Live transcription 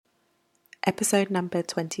Episode number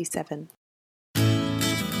 27.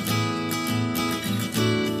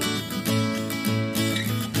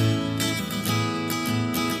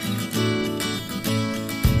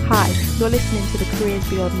 Hi, you're listening to the Careers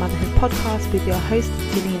Beyond Motherhood podcast with your host,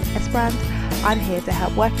 Gillian Esbrand. I'm here to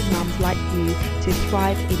help working mums like you to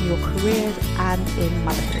thrive in your careers and in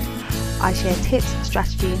motherhood. I share tips,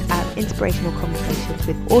 strategies and inspirational conversations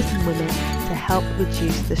with awesome women to help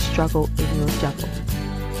reduce the struggle in your juggle.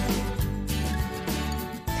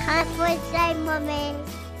 Time for say, Mummy.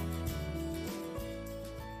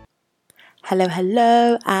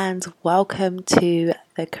 Hello, and welcome to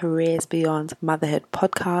the Careers Beyond Motherhood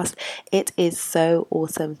podcast. It is so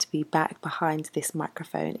awesome to be back behind this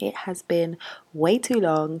microphone. It has been way too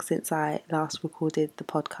long since I last recorded the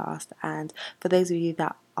podcast, and for those of you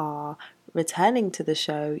that are returning to the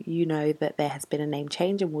show, you know that there has been a name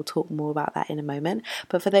change, and we'll talk more about that in a moment.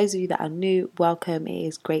 But for those of you that are new, welcome. It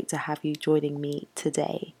is great to have you joining me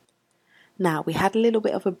today. Now, we had a little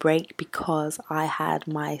bit of a break because I had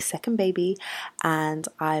my second baby and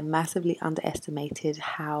I massively underestimated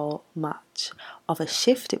how much of a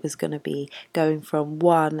shift it was going to be going from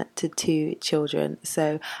 1 to 2 children.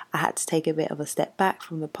 So I had to take a bit of a step back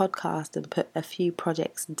from the podcast and put a few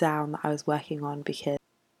projects down that I was working on because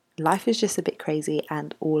life is just a bit crazy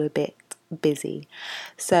and all a bit busy.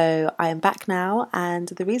 So I am back now, and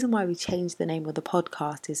the reason why we changed the name of the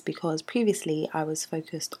podcast is because previously I was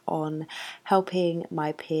focused on helping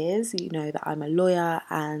my peers. You know that I'm a lawyer,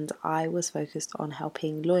 and I was focused on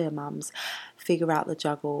helping lawyer mums figure out the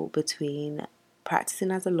juggle between practicing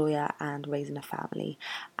as a lawyer and raising a family.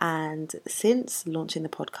 And since launching the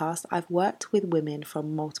podcast, I've worked with women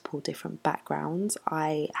from multiple different backgrounds.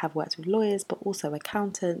 I have worked with lawyers, but also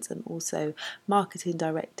accountants and also marketing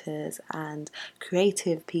directors and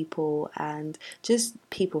creative people and just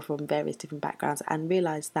people from various different backgrounds, and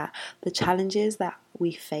realised that the challenges that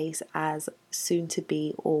we face as soon to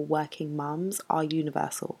be or working mums are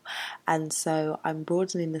universal. And so I'm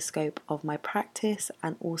broadening the scope of my practice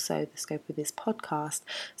and also the scope of this podcast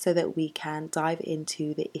so that we can dive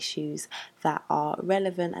into the issues that are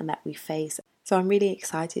relevant and that we face. So I'm really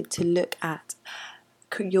excited to look at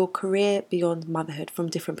your career beyond motherhood from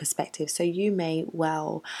different perspectives. So you may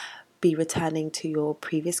well be returning to your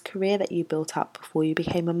previous career that you built up before you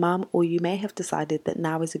became a mum, or you may have decided that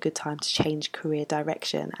now is a good time to change career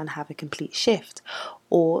direction and have a complete shift,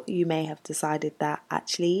 or you may have decided that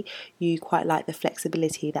actually you quite like the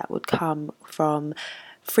flexibility that would come from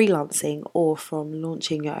freelancing or from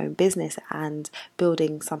launching your own business and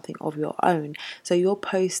building something of your own. So your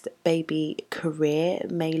post-baby career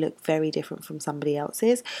may look very different from somebody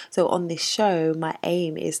else's. So on this show, my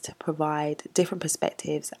aim is to provide different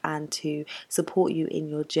perspectives and to support you in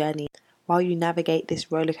your journey while you navigate this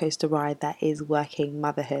roller coaster ride that is working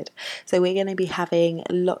motherhood. So we're going to be having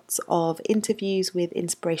lots of interviews with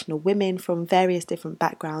inspirational women from various different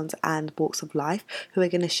backgrounds and walks of life who are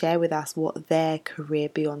going to share with us what their career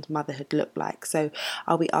beyond motherhood looked like. So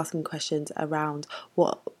I'll be asking questions around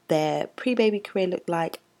what their pre-baby career looked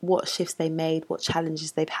like, what shifts they made, what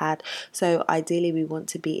challenges they've had. So ideally we want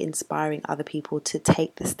to be inspiring other people to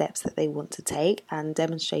take the steps that they want to take and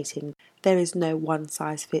demonstrating there is no one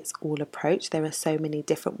size fits all approach. There are so many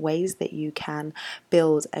different ways that you can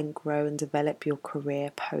build and grow and develop your career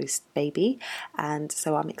post baby. And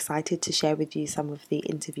so I'm excited to share with you some of the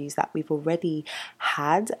interviews that we've already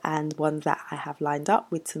had and ones that I have lined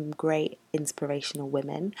up with some great inspirational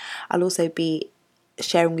women. I'll also be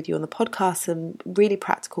sharing with you on the podcast some really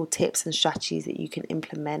practical tips and strategies that you can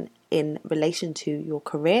implement in relation to your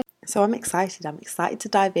career. So I'm excited to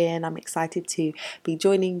dive in. I'm excited to be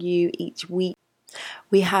joining you each week.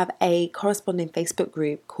 We have a corresponding Facebook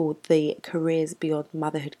group called the Careers Beyond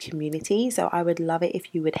Motherhood community. So I would love it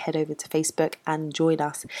if you would head over to Facebook and join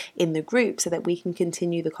us in the group so that we can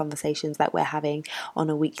continue the conversations that we're having on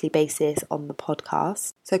a weekly basis on the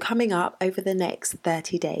podcast. So coming up over the next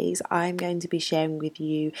 30 days, I'm going to be sharing with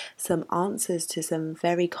you some answers to some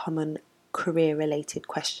very common career related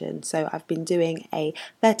questions. So I've been doing a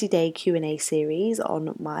 30-day Q&A series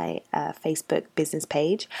on my Facebook business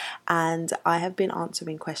page, and I have been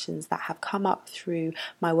answering questions that have come up through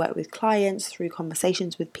my work with clients, through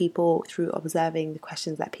conversations with people, through observing the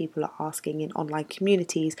questions that people are asking in online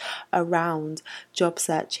communities around job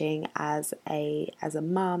searching as a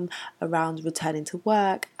mum, around returning to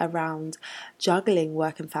work, around juggling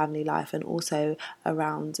work and family life, and also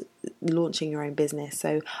around launching your own business.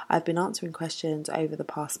 So I've been answering questions over the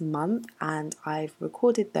past month, and I've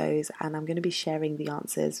recorded those, and I'm going to be sharing the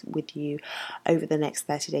answers with you over the next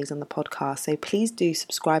 30 days on the podcast. So please do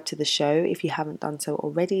subscribe to the show if you haven't done so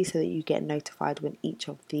already, so that you get notified when each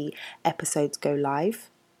of the episodes go live.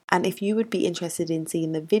 And if you would be interested in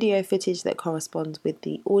seeing the video footage that corresponds with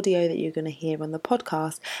the audio that you're going to hear on the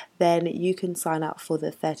podcast, then you can sign up for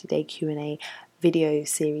the 30-day Q&A video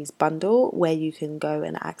series bundle, where you can go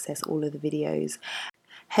and access all of the videos.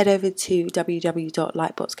 Head over to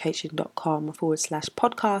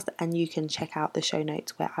www.lightboxcoaching.com/podcast and you can check out the show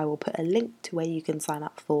notes, where I will put a link to where you can sign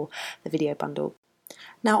up for the video bundle.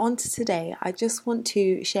 Now on to today. I just want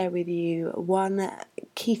to share with you one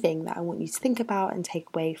key thing that I want you to think about and take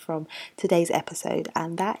away from today's episode,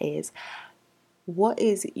 and that is, what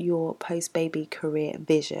is your post-baby career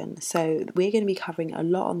vision? So we're going to be covering a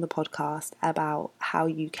lot on the podcast about how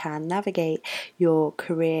you can navigate your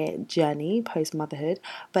career journey post-motherhood,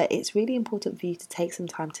 but it's really important for you to take some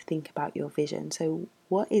time to think about your vision. So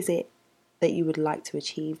what is it that you would like to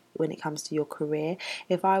achieve when it comes to your career?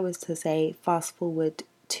 If I was to say, fast forward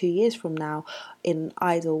 2 years from now, in an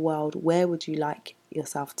ideal world, where would you like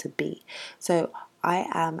yourself to be? So I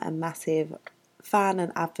am a massive fan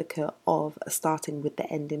and advocate of starting with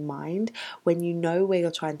the end in mind. When you know where you're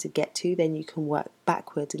trying to get to, then you can work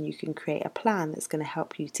backwards and you can create a plan that's going to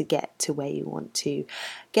help you to get to where you want to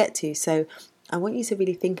get to. So I want you to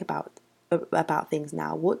really think about things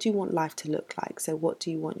now. What do you want life to look like? So what do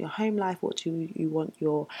you want your home life? What do you want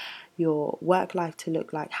your work life to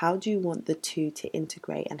look like? How do you want the two to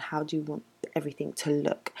integrate, and how do you want everything to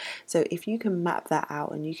look? So if you can map that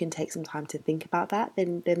out and you can take some time to think about that,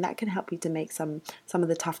 then that can help you to make some of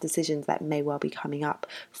the tough decisions that may well be coming up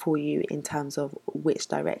for you, in terms of which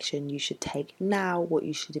direction you should take now, what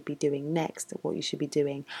you should be doing next, what you should be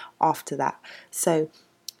doing after that. So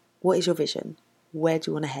what is your vision? Where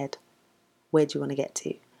do you want to head? Where do you want to get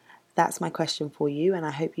to? That's my question for you, and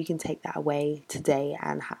I hope you can take that away today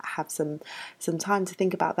and have some time to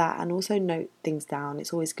think about that, and also note things down.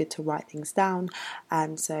 It's always good to write things down,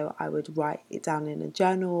 and so I would write it down in a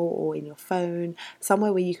journal or in your phone,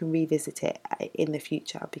 somewhere where you can revisit it in the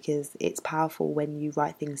future, because it's powerful when you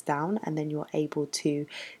write things down and then you're able to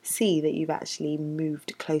see that you've actually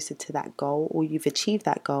moved closer to that goal, or you've achieved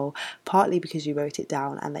that goal, partly because you wrote it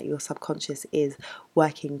down and that your subconscious is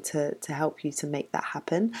working to help you to make that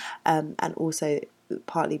happen. And also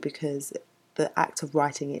partly because the act of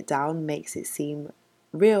writing it down makes it seem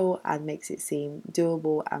real and makes it seem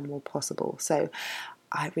doable and more possible. So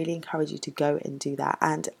I really encourage you to go and do that.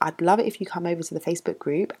 And I'd love it if you come over to the Facebook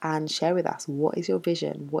group and share with us, what is your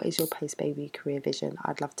vision? What is your post-baby career vision?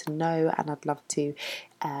 I'd love to know, and I'd love to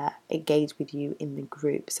engage with you in the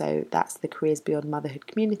group. So that's the Careers Beyond Motherhood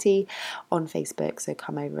community on Facebook. So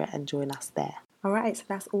come over and join us there. All right, so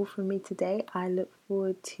that's all from me today. I look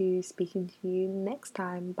forward to speaking to you next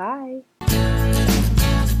time. Bye.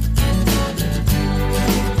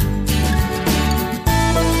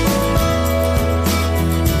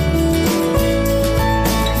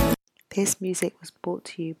 This music was brought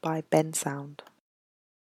to you by Ben Sound.